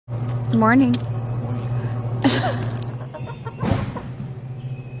Morning.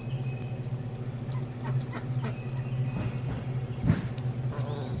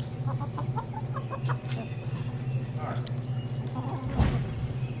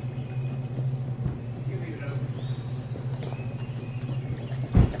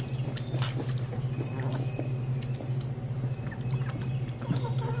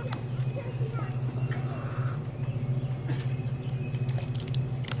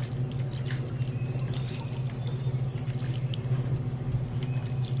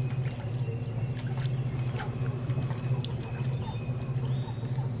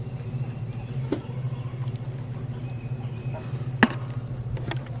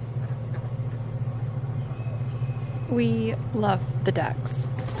 We love the ducks,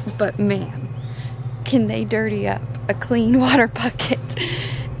 but man, can they dirty up a clean water bucket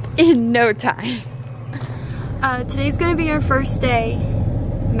in no time. Today's gonna be our first day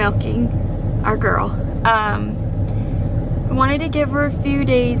milking our girl. I wanted to give her a few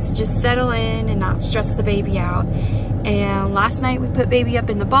days to just settle in and not stress the baby out. And last night we put baby up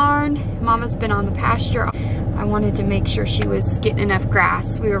in the barn. Mama's been on the pasture. I wanted to make sure she was getting enough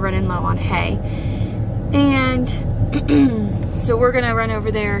grass. We were running low on hay. And so we're gonna run over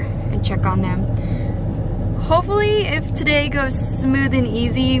there and check on them. Hopefully, if today goes smooth and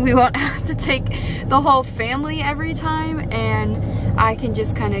easy, we won't have to take the whole family every time, and I can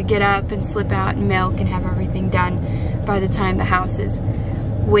just kind of get up and slip out and milk and have everything done by the time the house is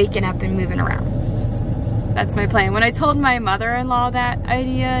waking up and moving around. That's my plan. When I told my mother-in-law that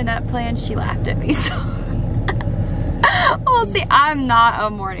idea and that plan, she laughed at me, so. Well, see, I'm not a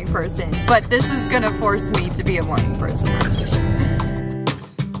morning person, but this is gonna force me to be a morning person, that's for sure.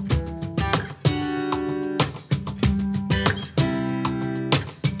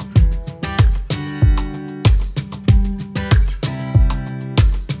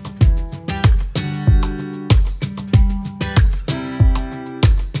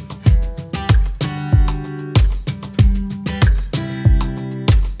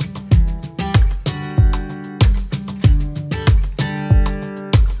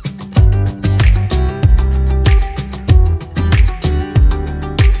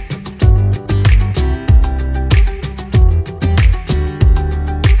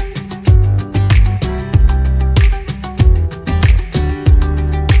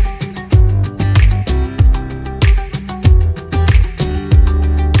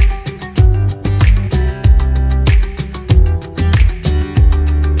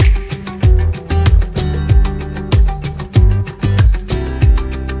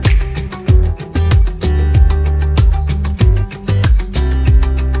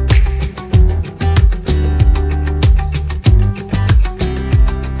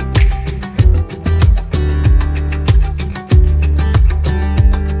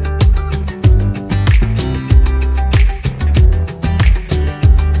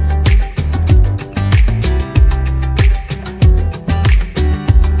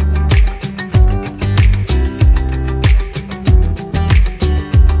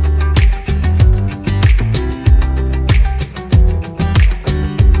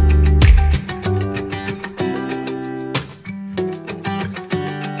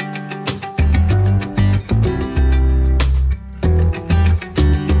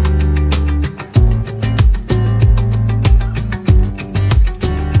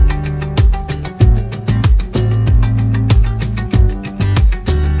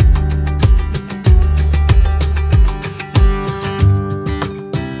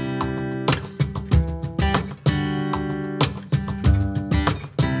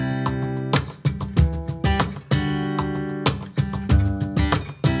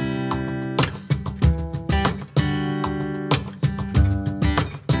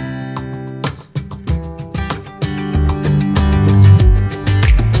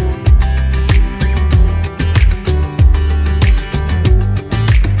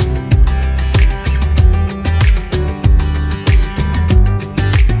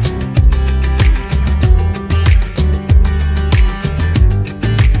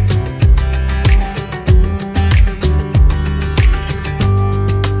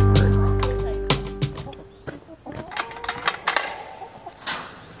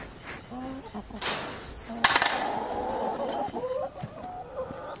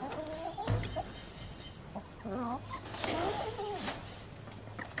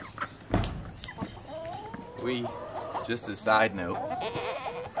 Just a side note,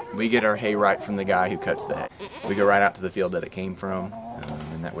 we get our hay right from the guy who cuts the hay. We go right out to the field that it came from,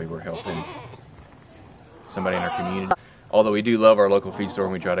 and that way we're helping somebody in our community. Although we do love our local feed store,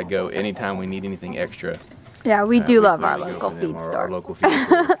 and we try to go anytime we need anything extra. Yeah, we do love our local feed store. Our local feed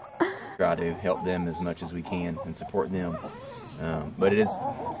store. Try to help them as much as we can and support them. But it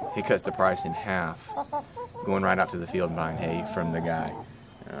cuts the price in half going right out to the field and buying hay from the guy.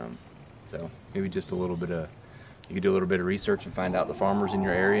 So maybe just a little bit of, you could do a little bit of research and find out the farmers in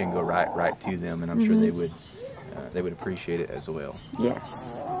your area and go right to them, and I'm sure they would appreciate it as well. Yes.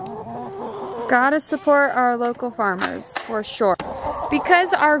 Gotta support our local farmers for sure.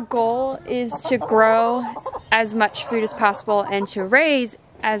 Because our goal is to grow as much food as possible and to raise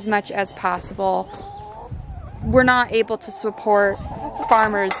as much as possible, we're not able to support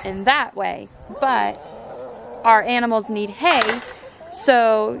farmers in that way, but our animals need hay.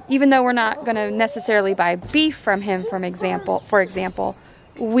 So even though we're not going to necessarily buy beef from him, for example,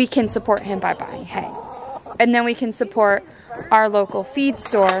 we can support him by buying hay. And then we can support our local feed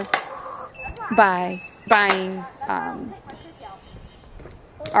store by buying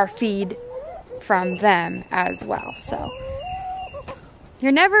our feed from them as well. So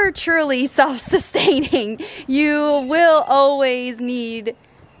you're never truly self-sustaining. You will always need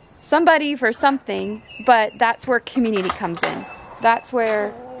somebody for something, but that's where community comes in. That's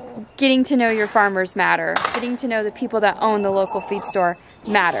where getting to know your farmers matter. Getting to know the people that own the local feed store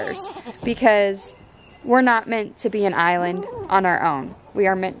matters, because we're not meant to be an island on our own. We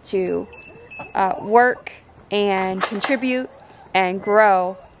are meant to work and contribute and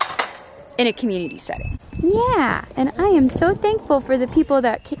grow in a community setting. Yeah, and I am so thankful for the people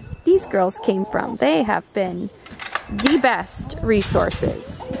that these girls came from. They have been the best resources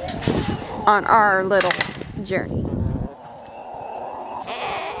on our little journey.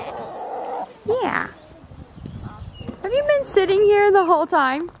 Yeah. Have you been sitting here the whole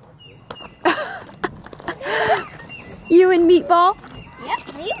time? You and Meatball?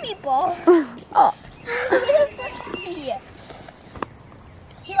 Yep, me and Meatball. Oh.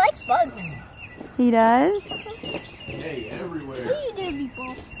 He likes bugs. He does? Hey, everywhere. What are you doing,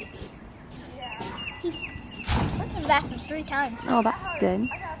 Meatball? He went to the bathroom 3 times. Oh, that's good.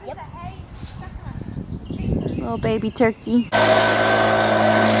 Yep. Little baby turkey. Maybe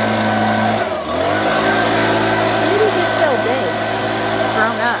he's so big.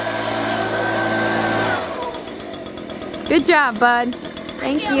 Grown up. Good job, bud.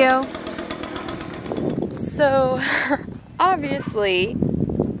 Thank you. So, obviously,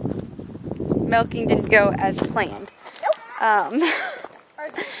 milking didn't go as planned.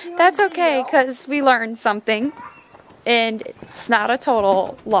 That's okay, because we learned something. And it's not a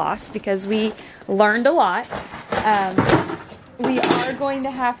total loss, because we learned a lot. We are going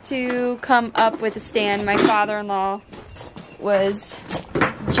to have to come up with a stand. My father-in-law was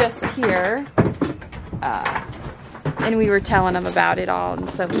just here, and we were telling him about it all. And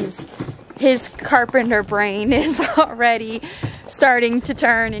so his carpenter brain is already starting to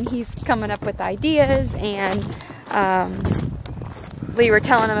turn, and he's coming up with ideas. And we were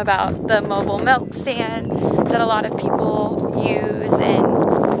telling him about the mobile milk stand that a lot of people use, and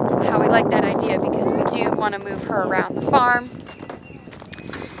how we like that idea because we do want to move her around the farm.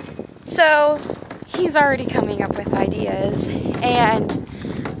 So he's already coming up with ideas, and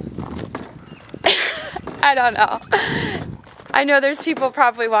I don't know. I know there's people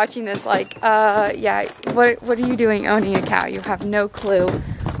probably watching this like, yeah, what are you doing owning a cow? You have no clue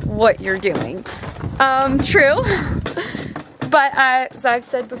what you're doing. True. But as I've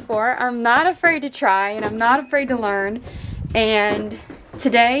said before, I'm not afraid to try, and I'm not afraid to learn. And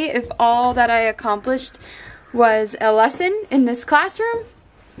today, if all that I accomplished was a lesson in this classroom,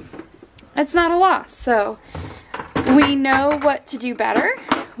 it's not a loss. So we know what to do better.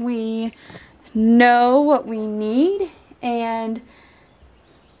 We know what we need, and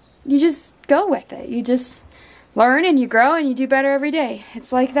you just go with it. You just learn and you grow and you do better every day.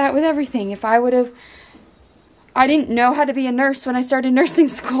 It's like that with everything. If I didn't know how to be a nurse when I started nursing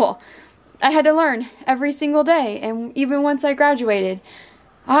school. I had to learn every single day, and even once I graduated,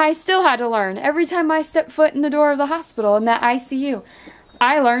 I still had to learn. Every time I stepped foot in the door of the hospital in that ICU,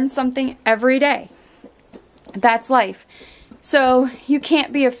 I learned something every day. That's life. So you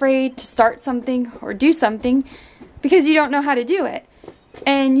can't be afraid to start something or do something because you don't know how to do it.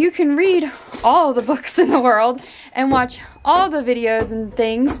 And you can read all the books in the world and watch all the videos and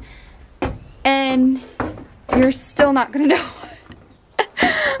things, and you're still not going to know.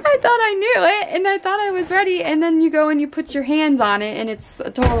 I thought I knew it, and I thought I was ready, and then you go and you put your hands on it, and it's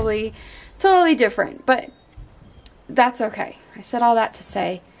totally different. But that's okay. I said all that to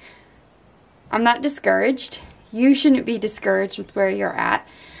say I'm not discouraged. You shouldn't be discouraged with where you're at.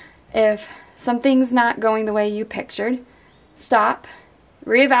 If something's not going the way you pictured, stop,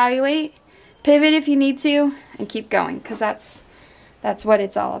 reevaluate, pivot if you need to, and keep going, because that's what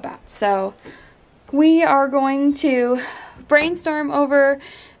it's all about. So we are going to brainstorm over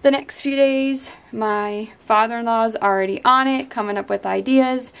the next few days. My father-in-law's already on it, coming up with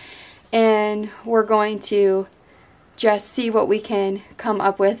ideas, and we're going to just see what we can come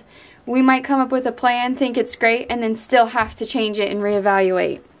up with. We might come up with a plan, think it's great, and then still have to change it and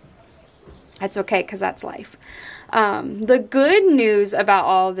reevaluate. That's okay, because that's life. The good news about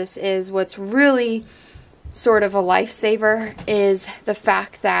all of this is, what's really sort of a lifesaver is the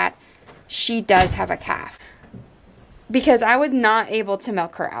fact that she does have a calf. Because I was not able to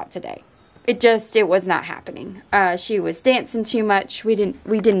milk her out today. It was not happening. She was dancing too much. We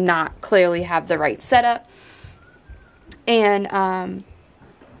did not clearly have the right setup. And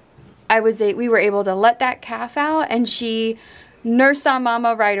we were able to let that calf out, and she nursed on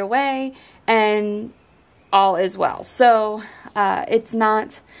Mama right away, and all is well. So it's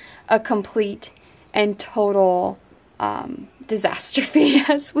not a complete and total disaster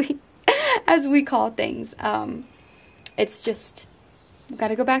as we call things. It's just, we got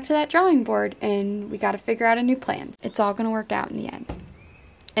to go back to that drawing board, and we got to figure out a new plan. It's all going to work out in the end.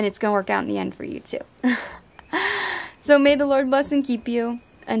 And it's going to work out in the end for you too. So may the Lord bless and keep you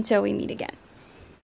until we meet again.